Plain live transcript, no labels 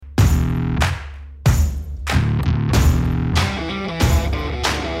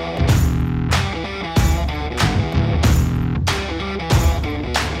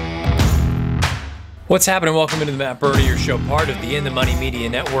What's happening? Welcome into the Matt Bernier Show, part of the In the Money Media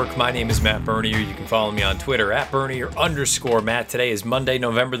Network. My name is Matt Bernier. You can follow me on Twitter at Bernier_Matt. Today is Monday,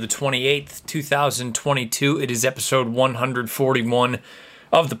 November the 28th, 2022. It is episode 141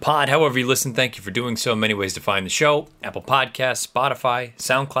 of the pod. However you listen, thank you for doing so. Many ways to find the show: Apple Podcasts, Spotify,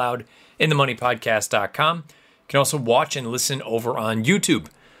 SoundCloud, InTheMoneyPodcast.com. You can also watch and listen over on YouTube.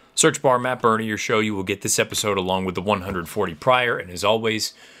 Search bar Matt Bernier Show. You will get this episode along with the 140 prior. And as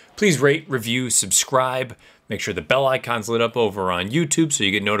always, please rate, review, subscribe. Make sure the bell icon's lit up over on YouTube so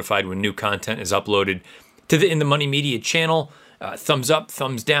you get notified when new content is uploaded to the In the Money Media channel. Thumbs up,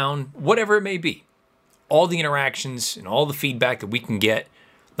 thumbs down, whatever it may be. All the interactions and all the feedback that we can get,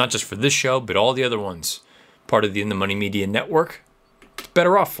 not just for this show, but all the other ones, part of the In the Money Media Network, it's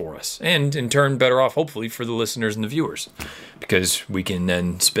better off for us. And in turn, better off, hopefully, for the listeners and the viewers. Because we can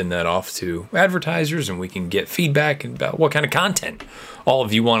then spin that off to advertisers and we can get feedback about what kind of content all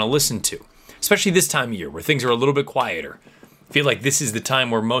of you want to listen to. Especially this time of year where things are a little bit quieter. I feel like this is the time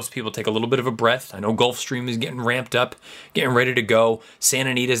where most people take a little bit of a breath. I know Gulfstream is getting ramped up, getting ready to go.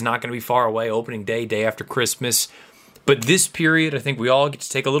 Santa Anita is not going to be far away, opening day, day after Christmas. But this period, I think we all get to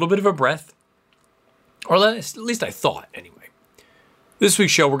take a little bit of a breath. Or at least I thought, anyway. This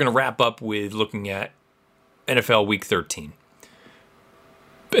week's show, we're going to wrap up with looking at NFL Week 13.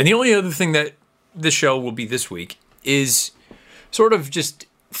 And the only other thing that this show will be this week is sort of just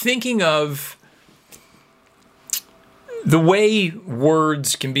thinking of the way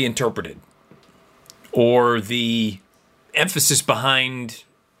words can be interpreted or the emphasis behind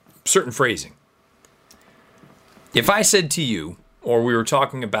certain phrasing. If I said to you, or we were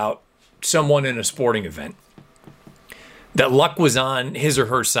talking about someone in a sporting event, that luck was on his or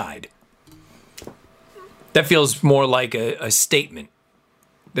her side, that feels more like a statement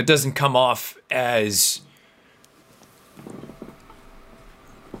that doesn't come off as,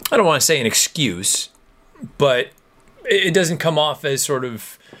 I don't want to say an excuse, but it doesn't come off as sort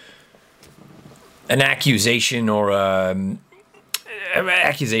of an accusation or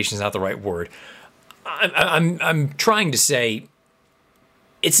accusation is not the right word. I'm trying to say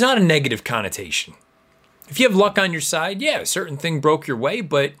it's not a negative connotation. If you have luck on your side, yeah, a certain thing broke your way,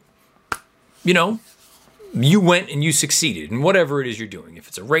 but, you know, you went and you succeeded in whatever it is you're doing. If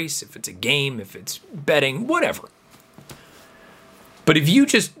it's a race, if it's a game, if it's betting, whatever. But if you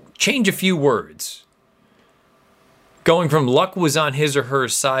just change a few words, going from luck was on his or her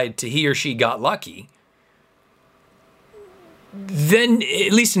side to he or she got lucky, then,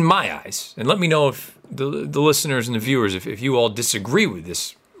 at least in my eyes, and let me know if the listeners and the viewers, if you all disagree with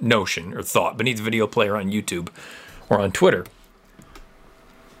this notion or thought beneath the video player on YouTube or on Twitter.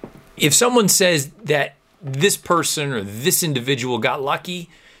 If someone says that this person or this individual got lucky,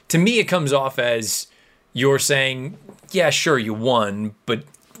 to me it comes off as you're saying, yeah, sure, you won, but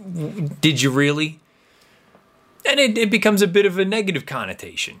did you really? And it becomes a bit of a negative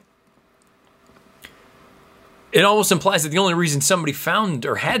connotation. It almost implies that the only reason somebody found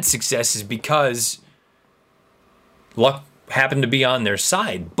or had success is because luck happened to be on their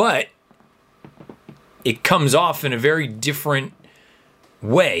side, but it comes off in a very different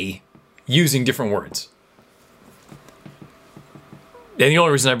way using different words. And the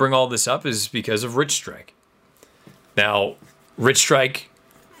only reason I bring all this up is because of Rich Strike. Now, Rich Strike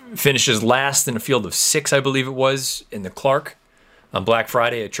finishes last in a field of 6, I believe it was, in the Clark on Black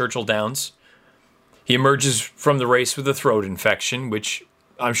Friday at Churchill Downs. He emerges from the race with a throat infection, which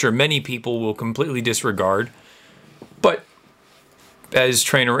I'm sure many people will completely disregard. But as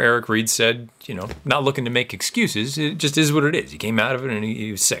trainer Eric Reed said, you know, not looking to make excuses. It just is what it is. He came out of it and he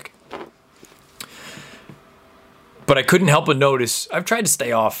was sick. But I couldn't help but notice, I've tried to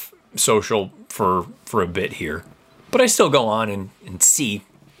stay off social for a bit here, but I still go on and see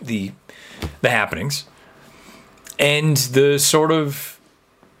the happenings. And the sort of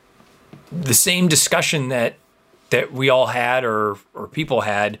the same discussion that we all had or people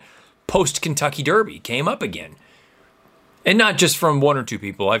had post Kentucky Derby came up again. And not just from one or two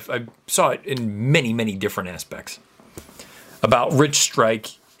people. I saw it in many, many different aspects. About Rich Strike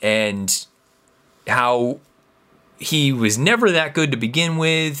and how he was never that good to begin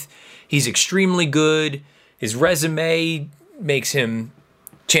with. He's extremely good. His resume makes him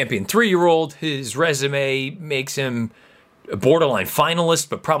champion 3-year-old. His resume makes him a borderline finalist,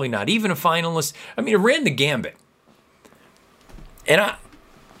 but probably not even a finalist. I mean, it ran the gambit. And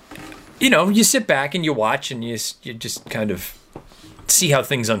you sit back and you watch and you just kind of see how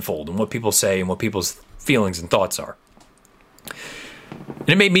things unfold and what people say and what people's feelings and thoughts are. And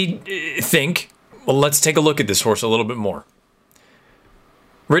it made me think, well, let's take a look at this horse a little bit more.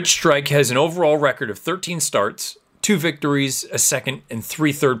 Rich Strike has an overall record of 13 starts, 2 victories, a second, and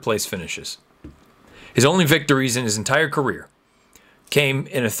 3 third-place finishes. His only victories in his entire career came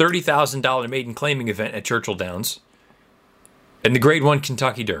in a $30,000 maiden claiming event at Churchill Downs and the Grade 1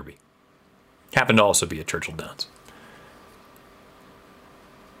 Kentucky Derby. Happened to also be at Churchill Downs.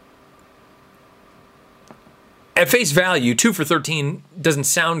 At face value, 2 for 13 doesn't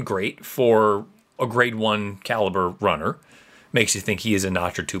sound great for a Grade 1 caliber runner. Makes you think he is a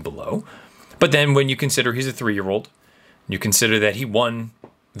notch or two below. But then when you consider he's a 3-year-old, you consider that he won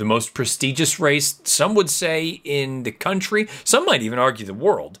the most prestigious race, some would say in the country, some might even argue the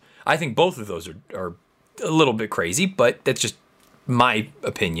world. I think both of those are a little bit crazy, but that's just my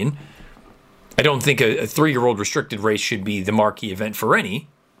opinion. I don't think a 3-year-old restricted race should be the marquee event for any,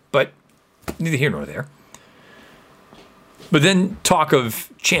 but neither here nor there. But then talk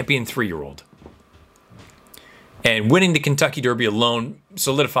of champion 3-year-old. And winning the Kentucky Derby alone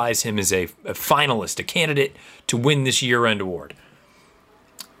solidifies him as a finalist, a candidate to win this year-end award.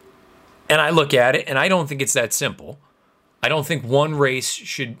 And I look at it, and I don't think it's that simple. I don't think one race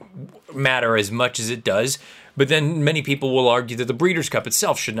should matter as much as it does. But then many people will argue that the Breeders' Cup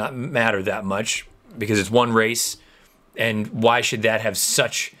itself should not matter that much because it's one race. And why should that have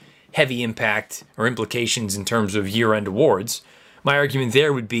such heavy impact or implications in terms of year-end awards? My argument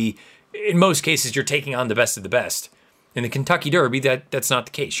there would be, in most cases, you're taking on the best of the best. In the Kentucky Derby, that's not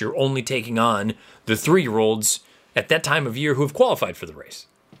the case. You're only taking on the 3-year-olds at that time of year who have qualified for the race.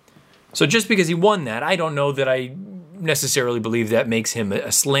 So just because he won that, I don't know that I necessarily believe that makes him a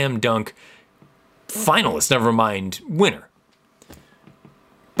slam dunk finalist, never mind winner.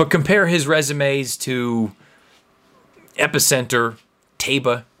 But compare his resumes to Epicenter,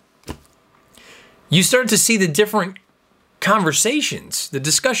 Taba. You start to see the different conversations, the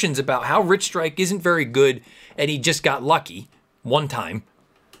discussions about how Rich Strike isn't very good and he just got lucky one time.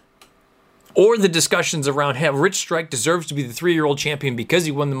 Or the discussions around how Rich Strike deserves to be the 3-year-old champion because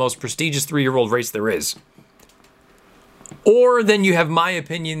he won the most prestigious 3-year-old race there is. Or then you have my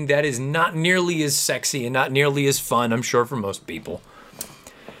opinion that is not nearly as sexy and not nearly as fun, I'm sure, for most people.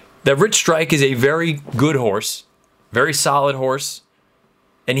 That Rich Strike is a very good horse, very solid horse,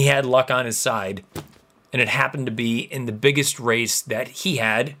 and he had luck on his side. And it happened to be in the biggest race that he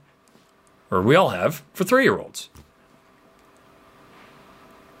had, or we all have, for 3-year-olds.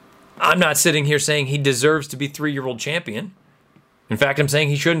 I'm not sitting here saying he deserves to be 3-year-old champion. In fact, I'm saying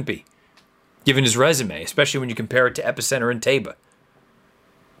he shouldn't be, given his resume, especially when you compare it to Epicenter and Taba.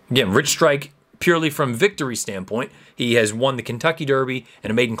 Again, Rich Strike, purely from victory standpoint, he has won the Kentucky Derby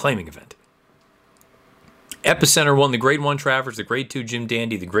and a maiden claiming event. Epicenter won the Grade 1 Travers, the Grade 2 Jim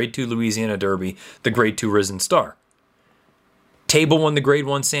Dandy, the Grade 2 Louisiana Derby, the Grade 2 Risen Star. Taba won the Grade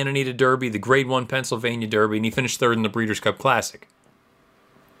 1 Santa Anita Derby, the Grade 1 Pennsylvania Derby, and he finished third in the Breeders' Cup Classic.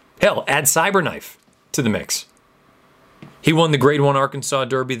 Hell, add Cyberknife to the mix. He won the Grade 1 Arkansas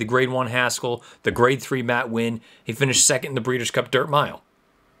Derby, the Grade 1 Haskell, the Grade 3 Matt Winn. He finished second in the Breeders' Cup Dirt Mile.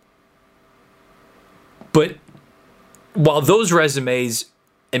 But while those resumes,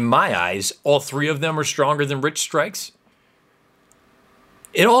 in my eyes, all 3 of them are stronger than Rich Strike's,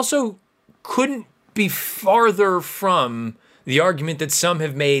 it also couldn't be farther from the argument that some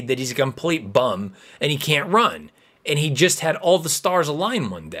have made that he's a complete bum and he can't run. And he just had all the stars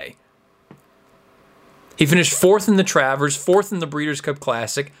align one day. He finished 4th in the Travers, 4th in the Breeders' Cup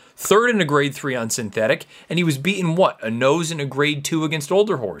Classic, 3rd in a Grade 3 on synthetic, and he was beaten, a nose in a Grade 2 against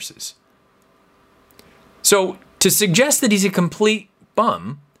older horses. So to suggest that he's a complete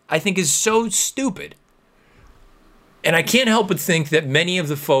bum, I think is so stupid. And I can't help but think that many of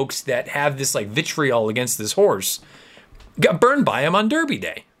the folks that have this vitriol against this horse got burned by him on Derby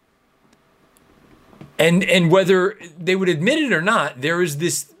Day. And whether they would admit it or not, there is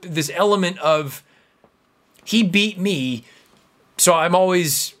this element of, he beat me, so I'm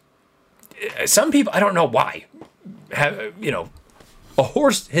always, some people, I don't know why, a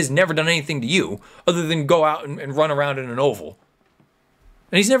horse has never done anything to you other than go out and run around in an oval.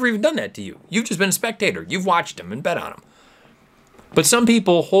 And he's never even done that to you. You've just been a spectator. You've watched him and bet on him. But some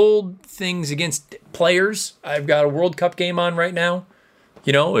people hold things against players. I've got a World Cup game on right now.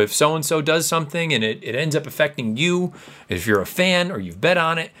 If so-and-so does something and it ends up affecting you, if you're a fan or you've bet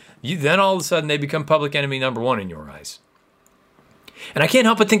on it, then all of a sudden they become public enemy number 1 in your eyes. And I can't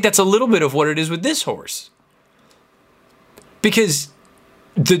help but think that's a little bit of what it is with this horse. Because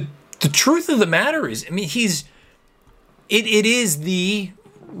the truth of the matter is, it is the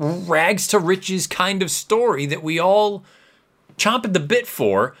rags to riches kind of story that we all chomp at the bit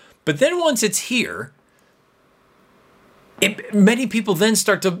for. But then once it's here, many people then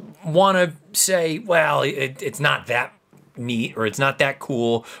start to want to say, well, it's not that neat, or it's not that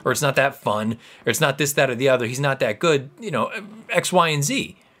cool, or it's not that fun, or it's not this, that, or the other. He's not that good, X, Y, and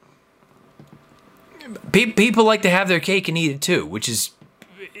Z. People like to have their cake and eat it too, which is,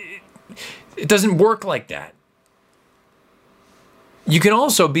 it doesn't work like that. You can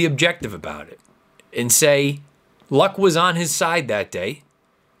also be objective about it and say luck was on his side that day,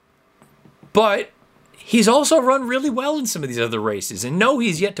 but he's also run really well in some of these other races. And no,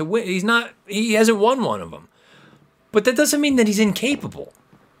 he's yet to win. He hasn't won one of them. But that doesn't mean that he's incapable,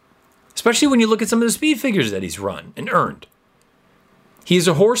 especially when you look at some of the speed figures that he's run and earned. He is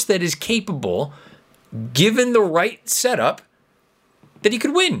a horse that is capable, given the right setup, that he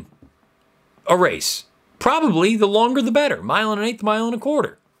could win a race. Probably the longer the better. 1.125 miles, 1.25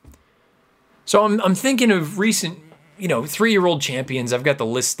 miles. So I'm thinking of recent, 3-year-old champions. I've got the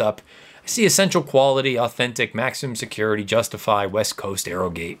list up. I see Essential Quality, Authentic, Maximum Security, Justify, West Coast,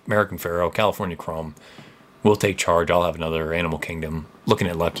 Arrogate, American Pharoah, California Chrome, Will Take Charge. I'll have another Animal Kingdom. Looking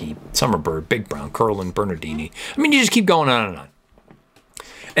at Lucky, Summerbird, Big Brown, Curlin, Bernardini. I mean, you just keep going on and on.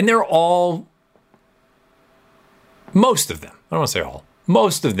 And they're all, most of them, I don't want to say all,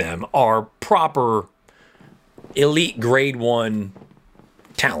 most of them are proper elite grade 1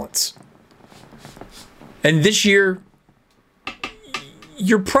 talents. And this year,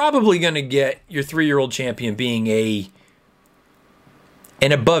 you're probably going to get your 3-year-old champion being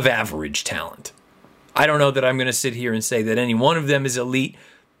an above average talent. I don't know that I'm going to sit here and say that any one of them is elite.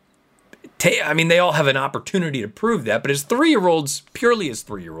 I mean, they all have an opportunity to prove that, but as 3-year-olds, purely as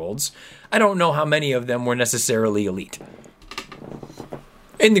 3-year-olds, I don't know how many of them were necessarily elite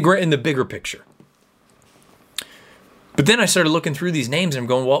in the bigger picture. But then I started looking through these names and I'm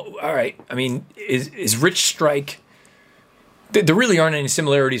going, well, all right. I mean, is Rich Strike? There really aren't any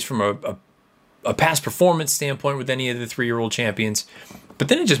similarities from a past performance standpoint with any of the 3-year-old champions. But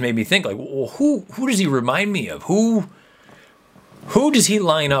then it just made me think, like, well, who does he remind me of? Who does he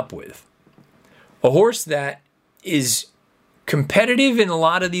line up with? A horse that is competitive in a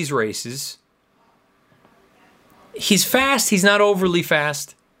lot of these races. He's fast. He's not overly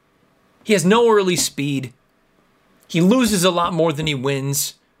fast. He has no early speed. He loses a lot more than he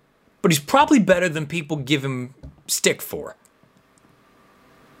wins. But he's probably better than people give him stick for.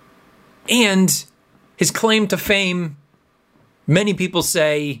 And his claim to fame, many people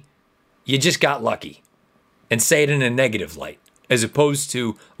say, you just got lucky. And say it in a negative light. As opposed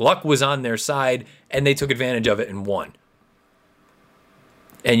to luck was on their side and they took advantage of it and won.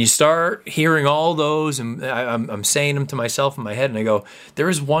 And you start hearing all those, and I'm saying them to myself in my head, and I go, there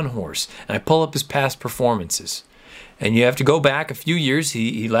is one horse. And I pull up his past performances. And you have to go back a few years.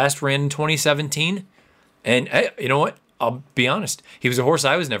 He last ran in 2017. And you know what? I'll be honest. He was a horse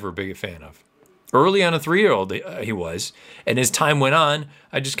I was never a big fan of. Early on a 3-year-old, he was. And as time went on,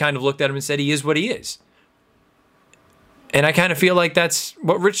 I just kind of looked at him and said, he is what he is. And I kind of feel like that's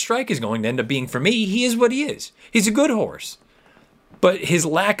what Rich Strike is going to end up being for me. He is what he is. He's a good horse. But his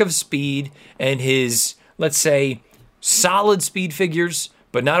lack of speed and his, let's say, solid speed figures,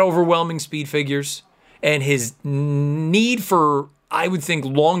 but not overwhelming speed figures, and his need for, I would think,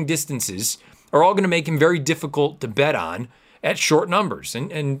 long distances are all going to make him very difficult to bet on at short numbers.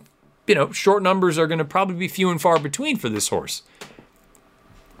 And short numbers are going to probably be few and far between for this horse.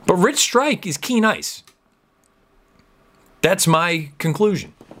 But Rich Strike is keen ice. That's my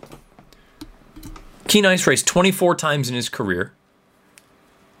conclusion. Keen Ice raced 24 times in his career.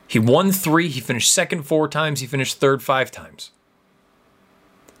 He won 3. He finished second 4 times. He finished third 5 times.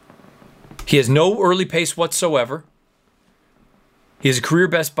 He has no early pace whatsoever. He has a career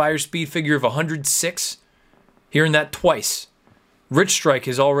best Beyer speed figure of 106. Hearing that twice. Rich Strike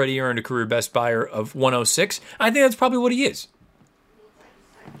has already earned a career best Beyer of 106. I think that's probably what he is.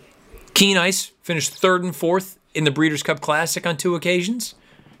 Keen Ice finished 3rd and 4th in the Breeders' Cup Classic on 2 occasions.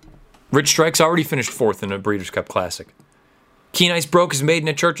 Rich Strike's already finished 4th in a Breeders' Cup Classic. Keen Ice broke his maiden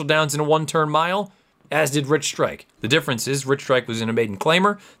at Churchill Downs in a 1-turn mile, as did Rich Strike. The difference is Rich Strike was in a maiden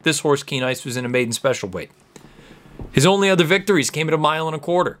claimer. This horse, Keen Ice, was in a maiden special weight. His only other victories came at 1.25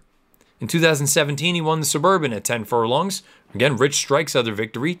 miles. In 2017, he won the Suburban at 10 furlongs. Again, Rich Strike's other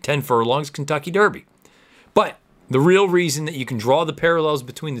victory, 10 furlongs, Kentucky Derby. But the real reason that you can draw the parallels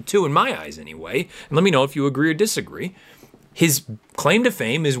between the two, in my eyes anyway, and let me know if you agree or disagree, his claim to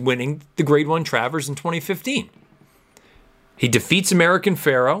fame is winning the Grade 1 Travers in 2015. He defeats American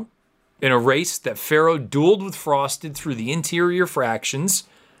Pharoah in a race that Pharoah dueled with Frosted through the interior fractions.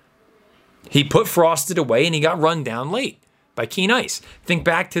 He put Frosted away and he got run down late by Keen Ice. Think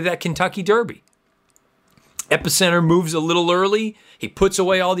back to that Kentucky Derby. Epicenter moves a little early. He puts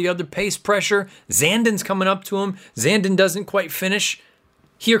away all the other pace pressure. Zandon's coming up to him. Zandon doesn't quite finish.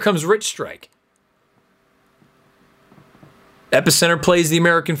 Here comes Rich Strike. Epicenter plays the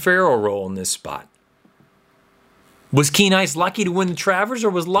American Pharoah role in this spot. Was Keen Ice lucky to win the Travers, or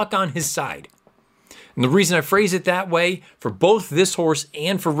was luck on his side? And the reason I phrase it that way for both this horse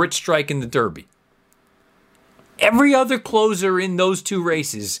and for Rich Strike in the Derby, every other closer in those two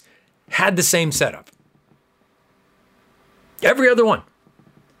races had the same setup. Every other one.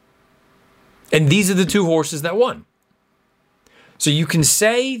 And these are the two horses that won. So you can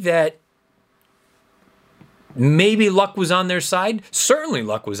say that maybe luck was on their side. Certainly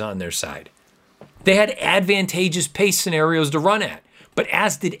luck was on their side. They had advantageous pace scenarios to run at, but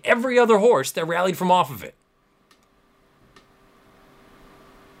as did every other horse that rallied from off of it.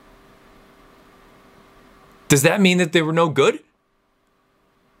 Does that mean that they were no good?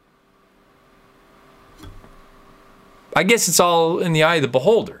 I guess it's all in the eye of the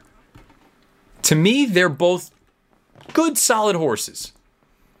beholder. To me, they're both good, solid horses.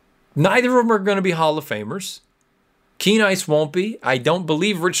 Neither of them are going to be Hall of Famers. Keen Ice won't be. I don't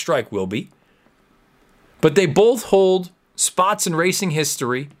believe Rich Strike will be. But they both hold spots in racing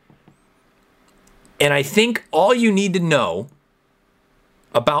history. And I think all you need to know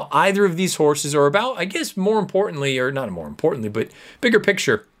about either of these horses, or about, I guess more importantly, or not more importantly, but bigger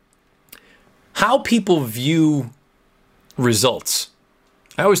picture, how people view results.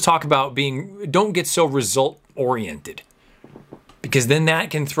 I always talk about don't get so result oriented, because then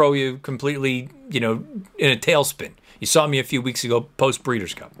that can throw you completely, in a tailspin. You saw me a few weeks ago post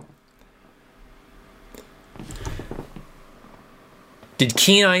Breeders' Cup. Did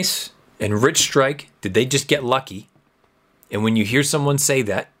Keen Ice and Rich Strike, did they just get lucky? And when you hear someone say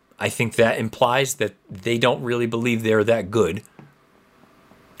that, I think that implies that they don't really believe they're that good.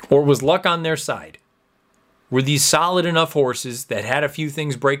 Or was luck on their side? Were these solid enough horses that had a few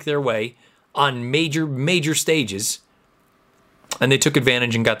things break their way on major, major stages, and they took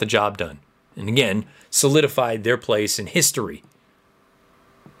advantage and got the job done? And again, solidified their place in history.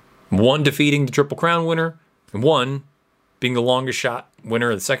 One defeating the Triple Crown winner, and one being the longest shot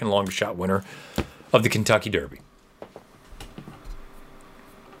winner, or the second longest shot winner of the Kentucky Derby.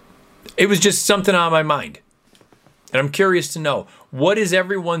 It was just something on my mind. And I'm curious to know, what is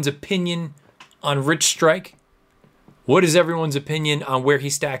everyone's opinion on Rich Strike? What is everyone's opinion on where he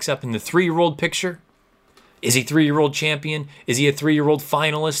stacks up in the 3-year-old picture? Is he 3-year-old champion? Is he a 3-year-old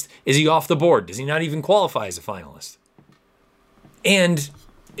finalist? Is he off the board? Does he not even qualify as a finalist? And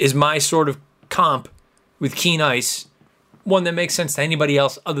is my sort of comp with Keen Ice one that makes sense to anybody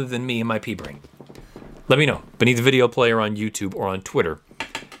else other than me and my pea brain? Let me know beneath the video player on YouTube or on Twitter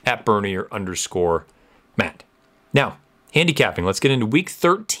at Bernier_Matt. Now, handicapping. Let's get into week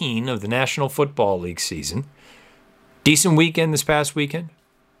 13 of the National Football League season. Decent weekend this past weekend.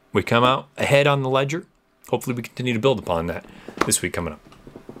 We come out ahead on the ledger. Hopefully we continue to build upon that this week coming up.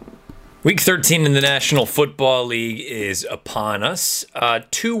 Week 13 in the National Football League is upon us.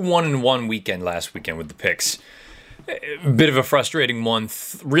 2-1-1 weekend last weekend with the picks. A bit of a frustrating one.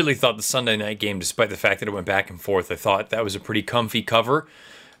 Really thought the Sunday night game, despite the fact that it went back and forth, I thought that was a pretty comfy cover.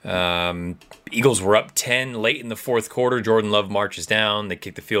 Eagles were up 10 late in the fourth quarter. Jordan Love marches down. They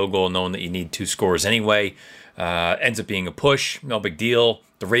kick the field goal knowing that you need 2 scores anyway. Ends up being a push. No big deal.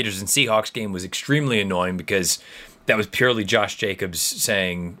 The Raiders and Seahawks game was extremely annoying because that was purely Josh Jacobs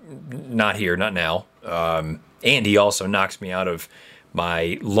saying, not here, not now. And he also knocks me out of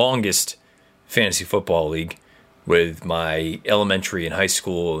my longest fantasy football league with my elementary and high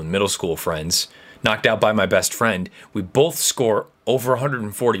school and middle school friends. Knocked out by my best friend. We both score over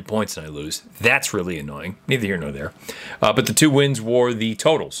 140 points and I lose. That's really annoying. Neither here nor there. But the 2 wins were the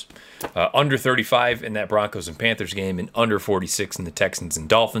totals. Under 35 in that Broncos and Panthers game, and under 46 in the Texans and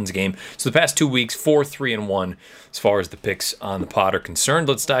Dolphins game. So the past 2 weeks, 4-3-1 as far as the picks on the pot are concerned.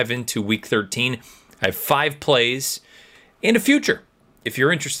 Let's dive into week 13. I have 5 plays and a future. If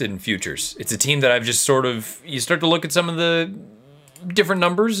you're interested in futures, it's a team that I've just you start to look at some of the different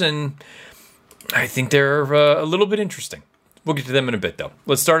numbers, and I think they're a little bit interesting. We'll get to them in a bit, though.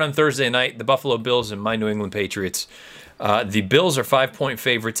 Let's start on Thursday night. The Buffalo Bills and my New England Patriots. The Bills are 5-point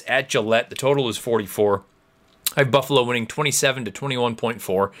favorites at Gillette. The total is 44. I have Buffalo winning 27 to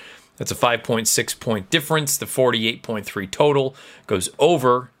 21.4. That's a 5.6 point difference. The 48.3 total goes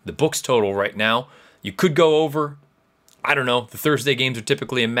over the book's total right now. You could go over. I don't know. The Thursday games are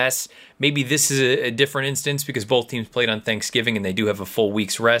typically a mess. Maybe this is a different instance because both teams played on Thanksgiving and they do have a full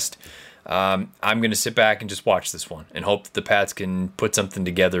week's rest. I'm going to sit back and just watch this one and hope that the Pats can put something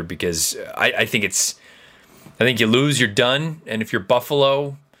together because I think you lose, you're done. And if you're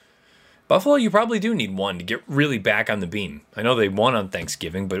Buffalo, you probably do need one to get really back on the beam. I know they won on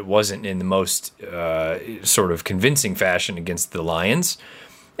Thanksgiving, but it wasn't in the most sort of convincing fashion against the Lions.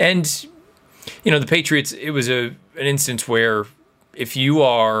 And, the Patriots, it was an instance where if you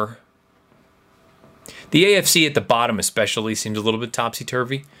are... The AFC at the bottom especially seems a little bit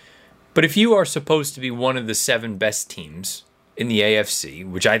topsy-turvy. But if you are supposed to be one of the 7 best teams in the AFC,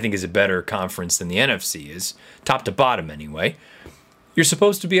 which I think is a better conference than the NFC is, top to bottom anyway, you're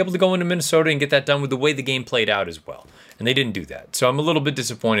supposed to be able to go into Minnesota and get that done with the way the game played out as well. And they didn't do that. So I'm a little bit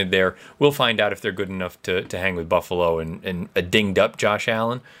disappointed there. We'll find out if they're good enough to hang with Buffalo and a dinged up Josh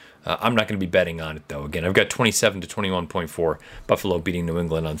Allen. I'm not going to be betting on it, though. Again, I've got 27 to 21.4 Buffalo beating New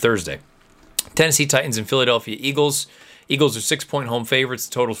England on Thursday. Tennessee Titans and Philadelphia Eagles. Eagles are 6-point home favorites.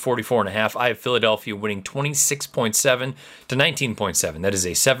 The total is 44.5. I have Philadelphia winning 26.7 to 19.7. That is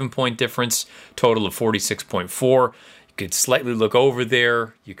a 7-point difference. Total of 46.4. You could slightly look over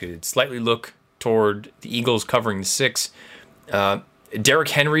there. You could slightly look toward the Eagles covering the 6. Derrick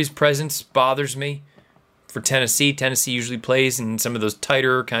Henry's presence bothers me for Tennessee. Tennessee usually plays in some of those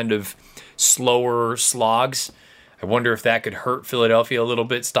tighter, kind of slower slogs. I wonder if that could hurt Philadelphia a little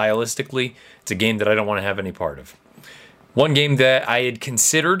bit stylistically. It's a game that I don't want to have any part of. One game that I had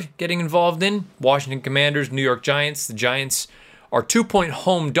considered getting involved in, Washington Commanders, New York Giants. The Giants are 2-point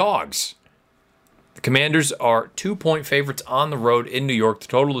home dogs. The Commanders are 2-point favorites on the road in New York. The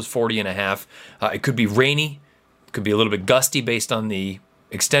total is 40.5. It could be rainy. It could be a little bit gusty based on the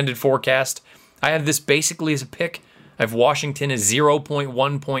extended forecast. I have this basically as a pick. I have Washington as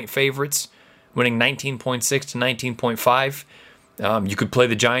 0.1 point favorites, winning 19.6 to 19.5. You could play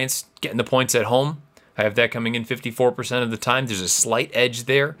the Giants, getting the points at home. I have that coming in 54% of the time. There's a slight edge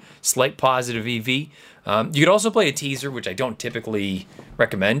there, slight positive EV. You could also play a teaser, which I don't typically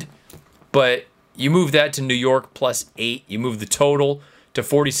recommend, but you move that to New York plus 8. You move the total to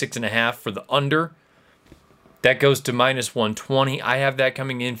 46.5 for the under. That goes to minus 120. I have that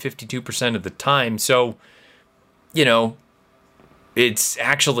coming in 52% of the time. So, it's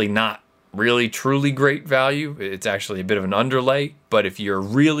actually not really truly great value. It's actually a bit of an underlay. But if you're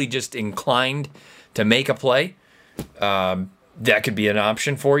really just inclined to make a play, that could be an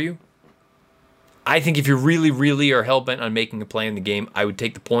option for you. I think if you really, really are hell-bent on making a play in the game, I would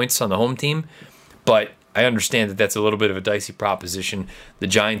take the points on the home team. But I understand that that's a little bit of a dicey proposition. The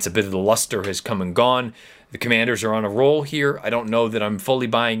Giants, a bit of the luster has come and gone. The Commanders are on a roll here. I don't know that I'm fully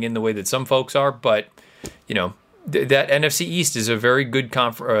buying in the way that some folks are, but, that NFC East is a very good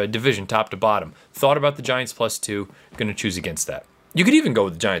division, top to bottom. Thought about the Giants plus 2. Going to choose against that. You could even go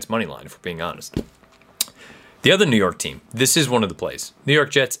with the Giants' money line, if we're being honest. The other New York team, this is one of the plays. New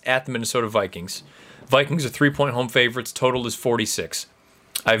York Jets at the Minnesota Vikings. Vikings are 3-point home favorites. Total is 46.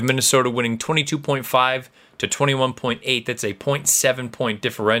 I have Minnesota winning 22.5 to 21.8. That's a 0.7 point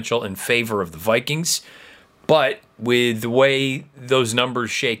differential in favor of the Vikings. But with the way those numbers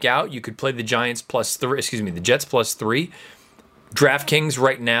shake out, you could play the Jets plus 3. DraftKings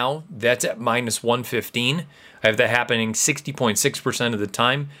right now, that's at minus 115. I have that happening 60.6% of the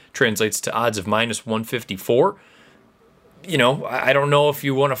time. Translates to odds of minus 154. I don't know if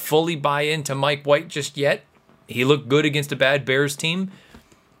you want to fully buy into Mike White just yet. He looked good against a bad Bears team,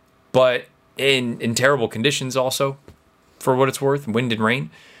 but in terrible conditions also, for what it's worth, wind and rain.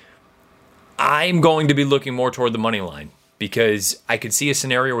 I'm going to be looking more toward the money line because I could see a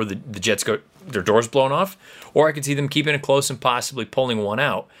scenario where the Jets got their doors blown off, or I could see them keeping it close and possibly pulling one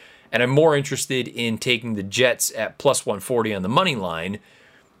out. And I'm more interested in taking the Jets at plus 140 on the money line,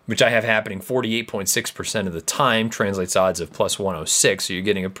 which I have happening 48.6% of the time, translates odds of plus 106. So you're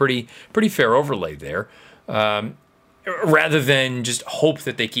getting a pretty fair overlay there, rather than just hope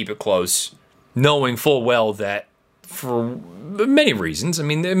that they keep it close, knowing full well that for many reasons,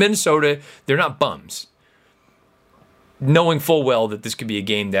 Minnesota, they're not bums. Knowing full well that this could be a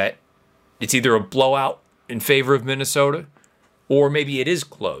game that it's either a blowout in favor of Minnesota, or maybe it is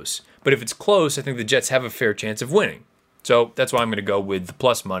close. But if it's close, I think the Jets have a fair chance of winning. So that's why I'm going to go with the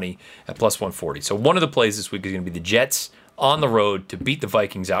plus money at plus 140. So one of the plays this week is going to be the Jets on the road to beat the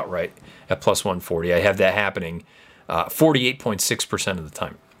Vikings outright at plus 140. I have that happening 48.6% of the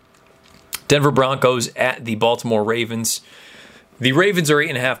time. Denver Broncos at the Baltimore Ravens. The Ravens are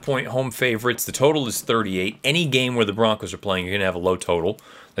 8.5-point home favorites. The total is 38. Any game where the Broncos are playing, you're going to have a low total.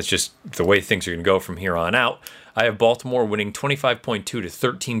 That's just the way things are going to go from here on out. I have Baltimore winning 25.2 to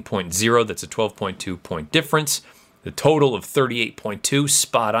 13.0. That's a 12.2 point difference. The total of 38.2,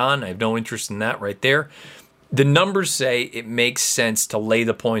 spot on. I have no interest in that right there. The numbers say it makes sense to lay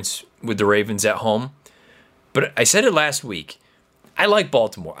the points with the Ravens at home. But I said it last week. I like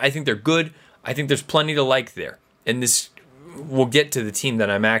Baltimore. I think they're good. I think there's plenty to like there. And this, we'll get to the team that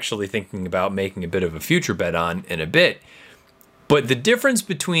I'm actually thinking about making a bit of a future bet on in a bit. But the difference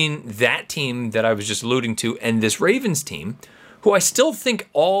between that team that I was just alluding to and this Ravens team, who I still think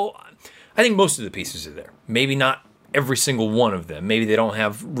I think most of the pieces are there. Maybe not every single one of them. Maybe they don't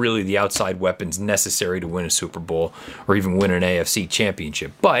have really the outside weapons necessary to win a Super Bowl or even win an AFC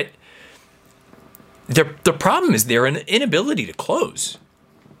championship. But the problem is their inability to close.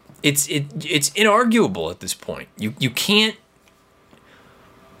 It's inarguable at this point. You can't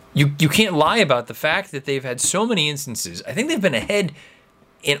lie about the fact that they've had so many instances. I think they've been ahead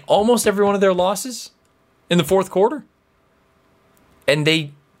in almost every one of their losses in the fourth quarter, and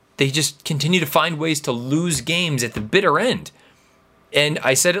they just continue to find ways to lose games at the bitter end. And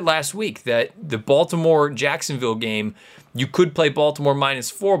I said it last week that the Baltimore-Jacksonville game, you could play Baltimore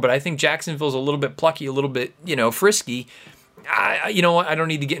 -4, but I think Jacksonville's a little bit plucky, a little bit, frisky. You know what? I don't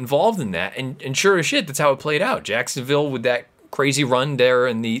need to get involved in that. And sure as shit, that's how it played out. Jacksonville with that crazy run there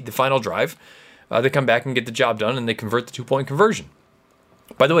in the final drive, they come back and get the job done, and they convert the 2-point conversion.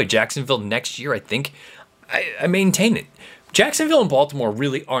 By the way, Jacksonville next year, I think, I maintain it. Jacksonville and Baltimore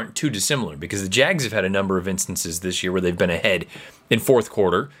really aren't too dissimilar because the Jags have had a number of instances this year where they've been ahead in fourth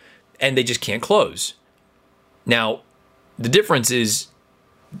quarter and they just can't close. Now, the difference is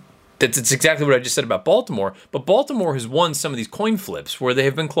that it's exactly what I just said about Baltimore, but Baltimore has won some of these coin flips where they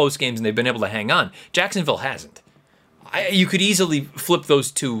have been close games and they've been able to hang on. Jacksonville hasn't. You could easily flip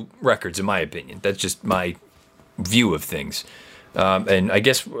those two records, in my opinion. That's just my view of things. And I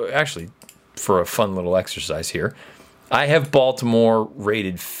guess, actually, for a fun little exercise here, I have Baltimore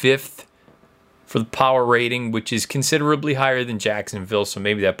rated 5th for the power rating, which is considerably higher than Jacksonville, so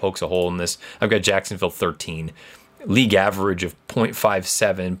maybe that pokes a hole in this. I've got Jacksonville 13. League average of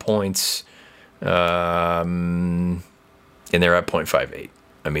 0.57 points, and they're at 0.58.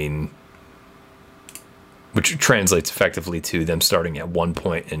 I mean, which translates effectively to them starting at 1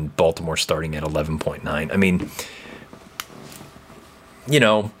 point and Baltimore starting at 11.9. I mean,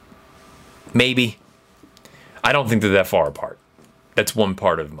 maybe. I don't think they're that far apart. That's one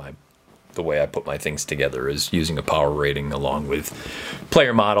part of the way I put my things together is using a power rating along with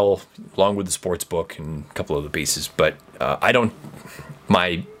player model, along with the sports book and a couple other pieces. But I don't.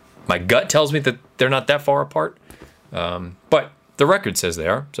 My gut tells me that they're not that far apart. But the record says they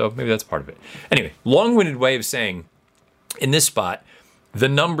are, so maybe that's part of it. Anyway, long-winded way of saying, in this spot, the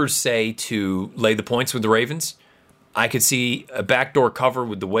numbers say to lay the points with the Ravens. I could see a backdoor cover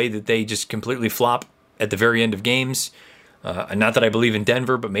with the way that they just completely flop at the very end of games. Not that I believe in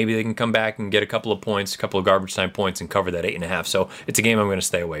Denver, but maybe they can come back and get a couple of points, a couple of garbage time points, and cover that 8.5. So it's a game I'm going to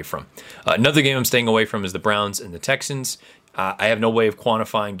stay away from. Another game I'm staying away from is the Browns and the Texans. I have no way of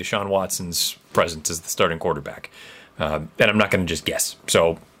quantifying Deshaun Watson's presence as the starting quarterback. And I'm not going to just guess.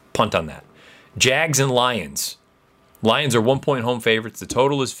 So punt on that. Jags and Lions. Lions are 1-point home favorites. The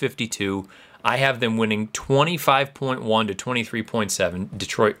total is 52. I have them winning 25.1 to 23.7,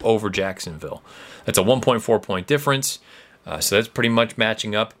 Detroit over Jacksonville. That's a 1.4 point difference, so that's pretty much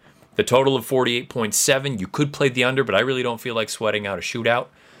matching up. The total of 48.7, you could play the under, but I really don't feel like sweating out a shootout,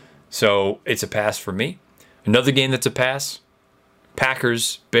 so it's a pass for me. Another game that's a pass,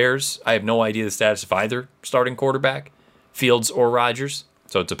 Packers, Bears. I have no idea the status of either starting quarterback, Fields or Rodgers,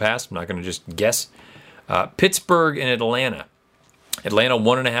 so it's a pass. I'm not going to just guess. Pittsburgh and Atlanta. Atlanta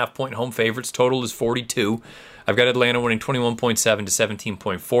 1.5 point home favorites. Total is 42. I've got Atlanta winning 21.7 to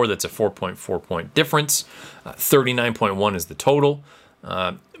 17.4. That's a 4.4 point difference. 39.1 is the total.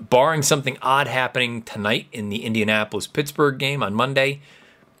 Barring something odd happening tonight in the Indianapolis-Pittsburgh game on Monday,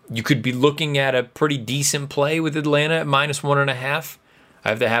 you could be looking at a pretty decent play with Atlanta at -1.5. I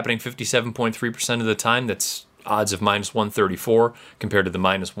have that happening 57.3% of the time. That's odds of -134 compared to the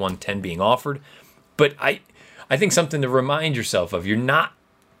 -110 being offered. But I think something to remind yourself of. You're not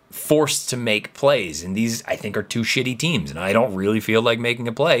forced to make plays, and these, I think, are two shitty teams, and I don't really feel like making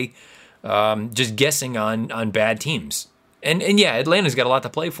a play just guessing on bad teams. And yeah, Atlanta's got a lot to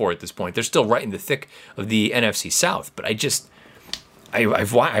play for at this point. They're still right in the thick of the NFC South, but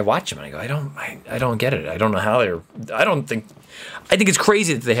I watch them and I go, I don't get it. I don't know how I think it's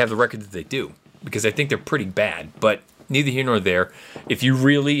crazy that they have the record that they do, because I think they're pretty bad, but neither here nor there. If you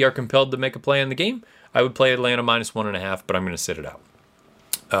really are compelled to make a play on the game, I would play Atlanta -1.5, but I'm going to sit it out.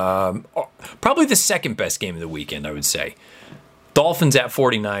 Probably the second best game of the weekend, I would say. Dolphins at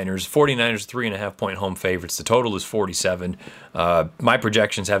 49ers. 49ers 3.5 point home favorites. The total is 47. My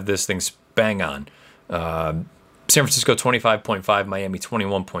projections have this thing bang on. San Francisco 25.5, Miami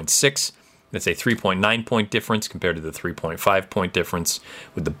 21.6. That's a 3.9 point difference compared to the 3.5 point difference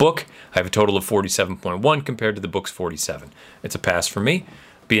with the book. I have a total of 47.1 compared to the book's 47. It's a pass for me.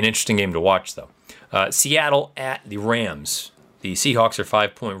 Be an interesting game to watch, though. Seattle at the Rams. The Seahawks are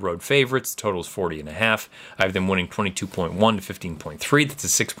 5-point road favorites. The total is 40.5. I have them winning 22.1 to 15.3. That's a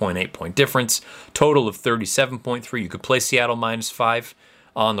 6.8 point difference. Total of 37.3. You could play Seattle -5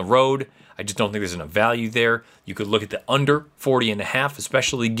 on the road. I just don't think there's enough value there. You could look at the under 40.5,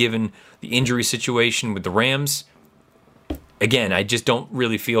 especially given the injury situation with the Rams. Again, I just don't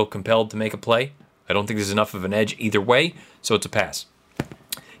really feel compelled to make a play I don't think there's enough of an edge either way, so it's a pass.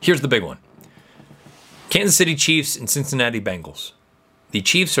 Here's the big one. Kansas City Chiefs and Cincinnati Bengals. The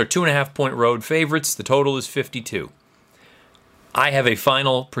Chiefs are 2.5-point road favorites. The total is 52. I have a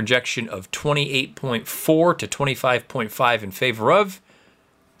final projection of 28.4 to 25.5 in favor of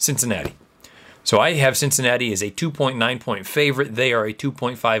Cincinnati. So I have Cincinnati as a 2.9-point favorite. They are a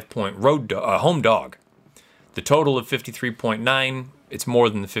 2.5-point home dog. The total of 53.9. It's more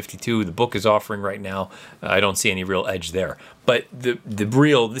than the 52 the book is offering right now. I don't see any real edge there. But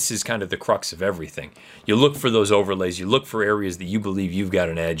this is kind of the crux of everything. You look for those overlays. You look for areas that you believe you've got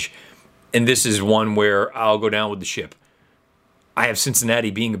an edge. And this is one where I'll go down with the ship. I have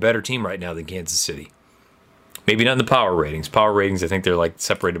Cincinnati being a better team right now than Kansas City. Maybe not in the power ratings. Power ratings, I think they're like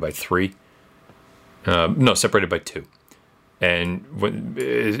separated by 3. Separated by 2. And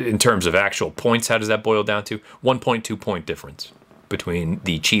in terms of actual points, how does that boil down to? 1.2 point difference between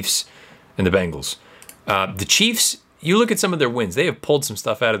the Chiefs and the Bengals. The Chiefs, you look at some of their wins. They have pulled some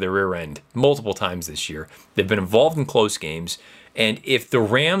stuff out of their rear end multiple times this year. They've been involved in close games. And if the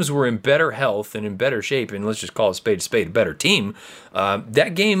Rams were in better health and in better shape, and let's just call a spade, a better team,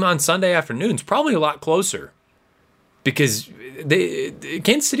 that game on Sunday afternoon is probably a lot closer. Because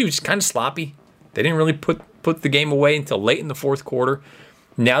Kansas City was just kind of sloppy. They didn't really put the game away until late in the fourth quarter.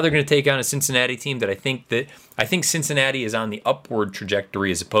 Now they're going to take on a Cincinnati team that I think Cincinnati is on the upward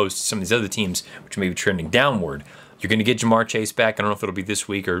trajectory as opposed to some of these other teams which may be trending downward. You're going to get Jamar Chase back. I don't know if it'll be this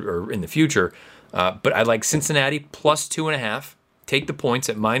week or in the future. But I like Cincinnati plus 2.5. Take the points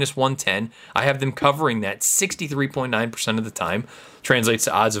at minus 110. I have them covering that 63.9% of the time. Translates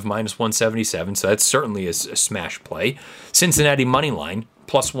to odds of minus 177. So that's certainly a smash play. Cincinnati money line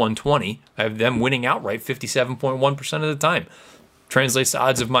plus 120. I have them winning outright 57.1% of the time. Translates to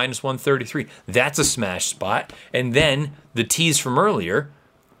odds of minus 133. That's a smash spot. And then the tease from earlier,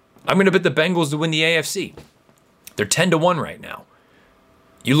 I'm going to bet the Bengals to win the AFC. They're 10-1 right now.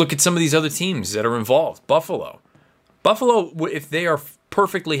 You look at some of these other teams that are involved. Buffalo, if they are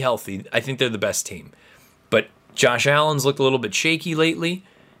perfectly healthy, I think they're the best team. But Josh Allen's looked a little bit shaky lately.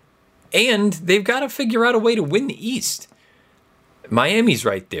 And they've got to figure out a way to win the East. Miami's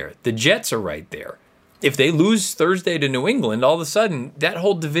right there. The Jets are right there. If they lose Thursday to New England, all of a sudden, that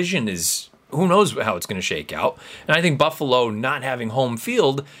whole division is, who knows how it's going to shake out. And I think Buffalo not having home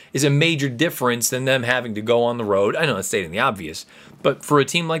field is a major difference than them having to go on the road. I know that's stating the obvious. But for a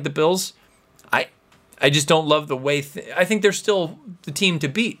team like the Bills, I just don't love the way, I think they're still the team to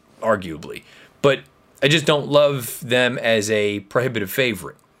beat, arguably. But I just don't love them as a prohibitive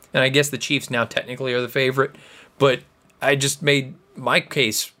favorite. And I guess the Chiefs now technically are the favorite. But I just made my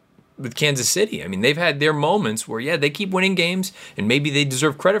case with Kansas City. I mean, they've had their moments where, yeah, they keep winning games, and maybe they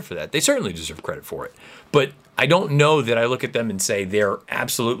deserve credit for that. They certainly deserve credit for it. But I don't know that I look at them and say they're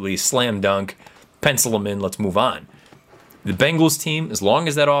absolutely slam dunk, pencil them in, let's move on. The Bengals team, as long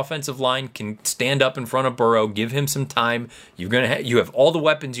as that offensive line can stand up in front of Burrow, give him some time, you have all the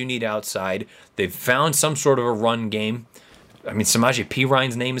weapons you need outside. They've found some sort of a run game. I mean, Samaje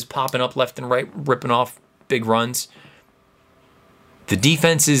Perine's name is popping up left and right, ripping off big runs. The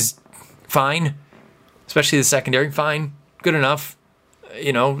defense is fine, especially the secondary, fine, good enough.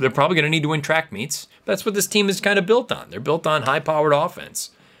 You know, they're probably going to need to win track meets. That's what this team is kind of built on. They're built on high-powered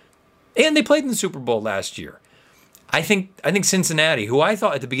offense. And they played in the Super Bowl last year. I think Cincinnati, who I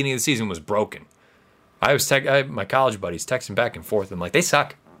thought at the beginning of the season was broken. I had my college buddies texting back and forth. I'm like, they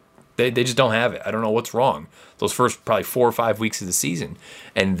suck. They just don't have it. I don't know what's wrong. Those first probably 4 or 5 weeks of the season.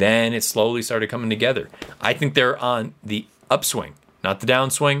 And then it slowly started coming together. I think they're on the upswing, not the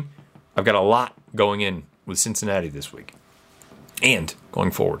downswing. I've got a lot going in with Cincinnati this week and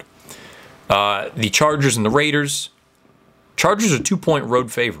going forward. The Chargers and the Raiders. Chargers are 2-point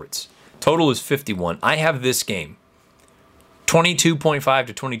road favorites. Total is 51. I have this game 22.5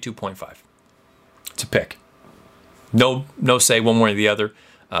 to 22.5. It's a pick. No say one way or the other.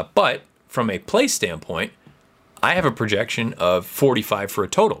 But from a play standpoint, I have a projection of 45 for a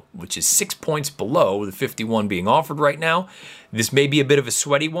total, which is 6 points below the 51 being offered right now. This may be a bit of a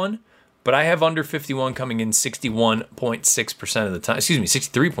sweaty one, but I have under 51 coming in 61.6% of the time.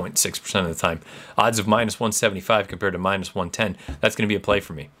 63.6% of the time. Odds of minus 175 compared to minus 110. That's going to be a play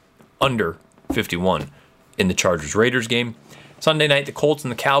for me. Under 51 in the Chargers-Raiders game. Sunday night, the Colts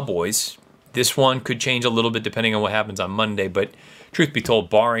and the Cowboys. This one could change a little bit depending on what happens on Monday, but truth be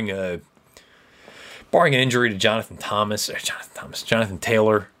told, barring an injury to Jonathan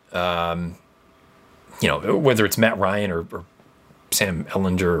Taylor, whether it's Matt Ryan or Sam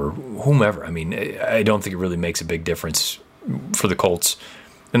Ehlinger or whomever, I mean, I don't think it really makes a big difference for the Colts.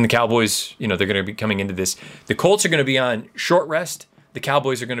 And the Cowboys, they're going to be coming into this. The Colts are going to be on short rest. The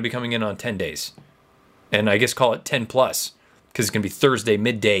Cowboys are going to be coming in on 10 days. and I guess call it 10 plus because it's going to be Thursday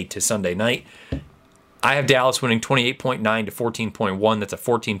midday to Sunday night. I have Dallas winning 28.9 to 14.1. That's a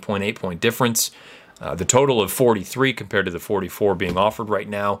 14.8 point difference. The total of 43 compared to the 44 being offered right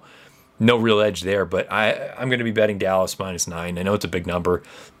now. No real edge there, but I'm going to be betting Dallas -9. I know it's a big number,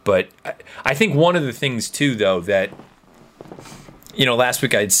 but I think one of the things too, though, that, last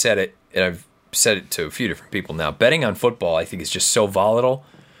week I'd said it, and I've said it to a few different people now. Betting on football, I think, is just so volatile.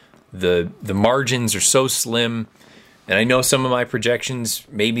 The margins are so slim, and I know some of my projections,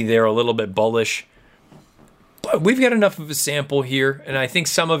 maybe they're a little bit bullish, but we've got enough of a sample here, and I think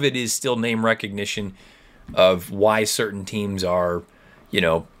some of it is still name recognition of why certain teams are,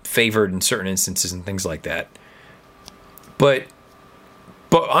 favored in certain instances and things like that. But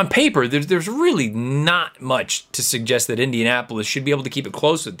on paper, there's really not much to suggest that Indianapolis should be able to keep it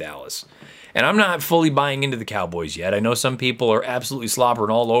close with Dallas. And I'm not fully buying into the Cowboys yet. I know some people are absolutely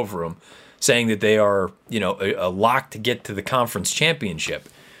slobbering all over them, saying that they are, a lock to get to the conference championship.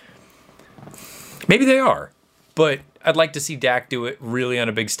 Maybe they are, but I'd like to see Dak do it really on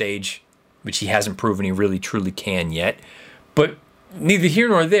a big stage, which he hasn't proven he really truly can yet. But neither here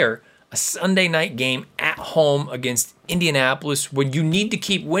nor there, a Sunday night game at home against Indianapolis when you need to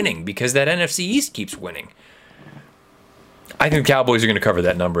keep winning because that NFC East keeps winning. I think the Cowboys are going to cover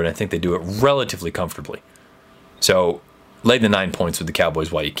that number, and I think they do it relatively comfortably. So lay the 9 points with the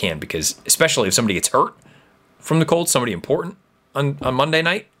Cowboys while you can, because especially if somebody gets hurt from the Colts, somebody important on Monday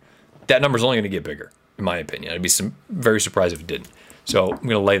night, that number's only going to get bigger, in my opinion. I'd be very surprised if it didn't. So I'm going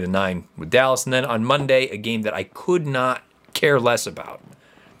to lay the 9 with Dallas. And then on Monday, a game that I could not care less about,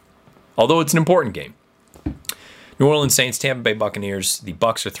 although it's an important game. New Orleans Saints, Tampa Bay Buccaneers. The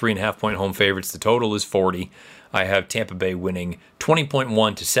Bucs are 3.5 point home favorites. The total is 40. I have Tampa Bay winning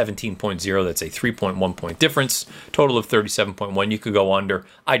 20.1 to 17.0. That's a 3.1 point difference. Total of 37.1. You could go under.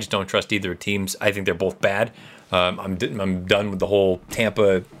 I just don't trust either teams. I think they're both bad. I'm done with the whole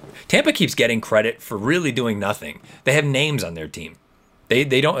Tampa. Tampa keeps getting credit for really doing nothing. They have names on their team. They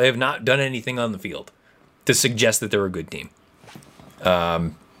have not done anything on the field to suggest that they're a good team.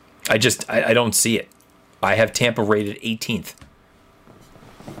 I don't see it. I have Tampa rated 18th.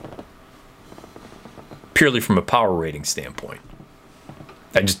 Purely from a power rating standpoint.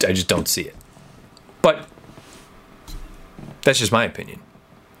 I just don't see it. But that's just my opinion.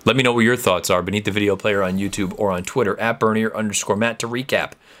 Let me know what your thoughts are beneath the video player on YouTube or on Twitter at Bernier_Matt to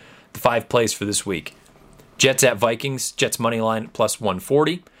recap the 5 plays for this week. Jets at Vikings. Jets money line plus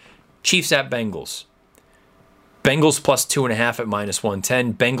 140. Chiefs at Bengals. Bengals plus 2.5 at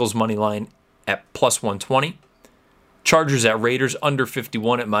 -110. Bengals money line at plus 120. Chargers at Raiders under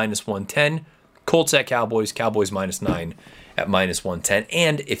 51 at -110. Colts at Cowboys. Cowboys -9 at -110.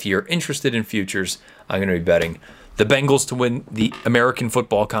 And if you're interested in futures, I'm going to be betting the Bengals to win the American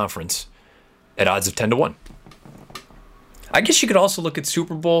Football Conference at odds of 10 to 1. I guess you could also look at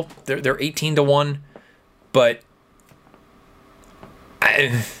Super Bowl. They're 18 to 1, but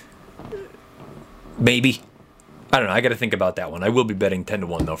maybe. I don't know. I got to think about that one. I will be betting 10 to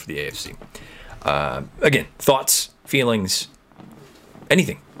 1 though for the AFC. Again, thoughts, feelings,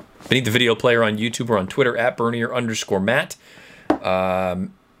 anything. Beneath the video player on YouTube or on Twitter at Bernier_Matt.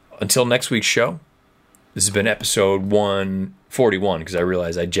 Until next week's show, this has been episode 141 because I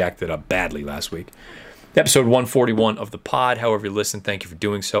realized I jacked it up badly last week. Episode 141 of the pod. However you listen, thank you for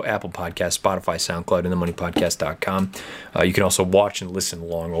doing so. Apple Podcasts, Spotify, SoundCloud, and themoneypodcast.com. You can also watch and listen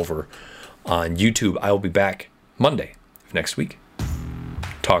along over on YouTube. I will be back Monday of next week.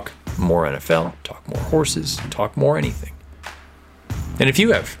 Talk more NFL, talk more horses, talk more anything. And if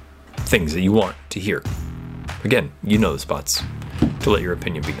you have things that you want to hear, again, you know the spots to let your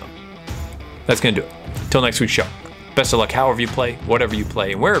opinion be known. That's going to do it. Till next week's show. Best of luck however you play, whatever you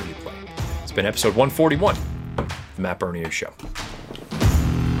play, and wherever you play. It's been episode 141 of the Matt Bernier Show.